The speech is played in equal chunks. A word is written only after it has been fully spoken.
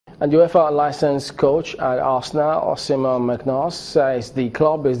And UEFA licensed coach at Arsenal, Osimhen McNaught, says the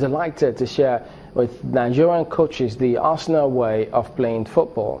club is delighted to share with Nigerian coaches the Arsenal way of playing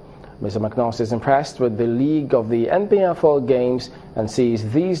football. Mr. McNaught is impressed with the league of the NPFL games and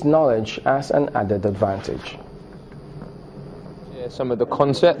sees this knowledge as an added advantage. Some of the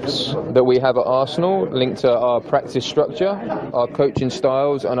concepts that we have at Arsenal linked to our practice structure, our coaching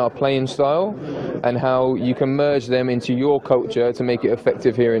styles and our playing style, and how you can merge them into your culture to make it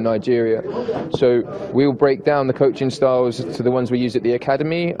effective here in Nigeria. So we'll break down the coaching styles to the ones we use at the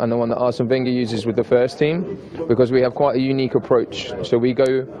academy and the one that Arsene Wenger uses with the first team, because we have quite a unique approach. So we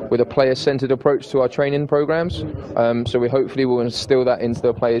go with a player-centered approach to our training programs. So we hopefully will instill that into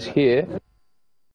the players here.